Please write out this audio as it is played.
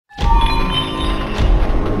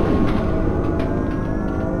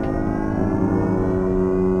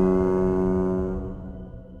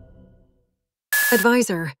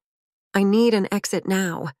Advisor, I need an exit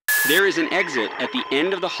now. There is an exit at the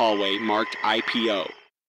end of the hallway marked IPO.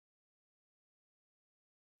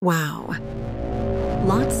 Wow.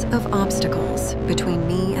 Lots of obstacles between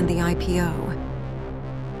me and the IPO.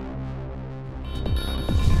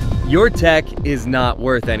 Your tech is not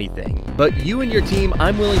worth anything, but you and your team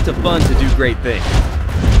I'm willing to fund to do great things.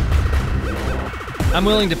 I'm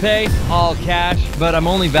willing to pay all cash, but I'm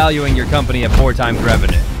only valuing your company at 4 times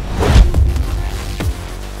revenue.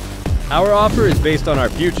 Our offer is based on our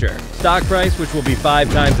future, stock price which will be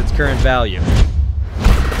 5 times its current value.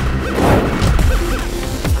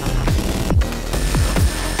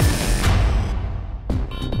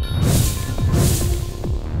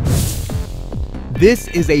 This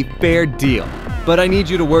is a fair deal, but I need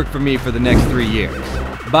you to work for me for the next 3 years.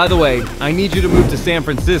 By the way, I need you to move to San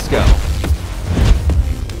Francisco.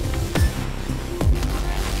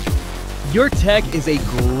 Your tech is a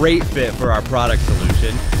great fit for our product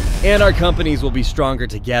solution, and our companies will be stronger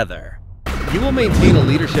together. You will maintain a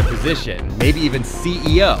leadership position, maybe even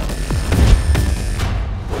CEO.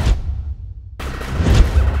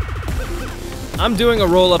 I'm doing a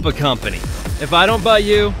roll-up of companies. If I don't buy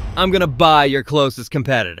you, I'm gonna buy your closest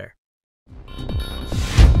competitor.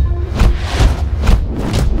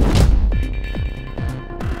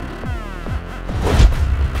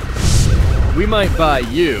 We might buy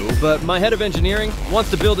you, but my head of engineering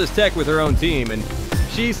wants to build his tech with her own team, and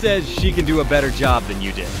she says she can do a better job than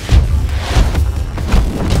you did.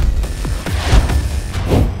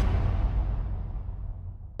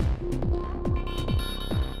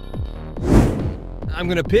 I'm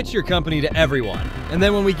gonna pitch your company to everyone, and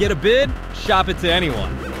then when we get a bid, shop it to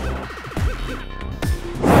anyone.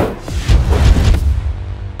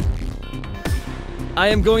 I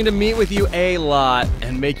am going to meet with you a lot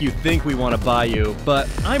and make you think we want to buy you, but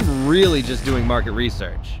I'm really just doing market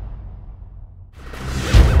research.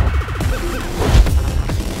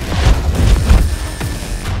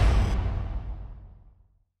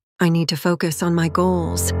 I need to focus on my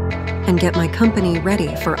goals and get my company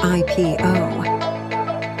ready for IPO.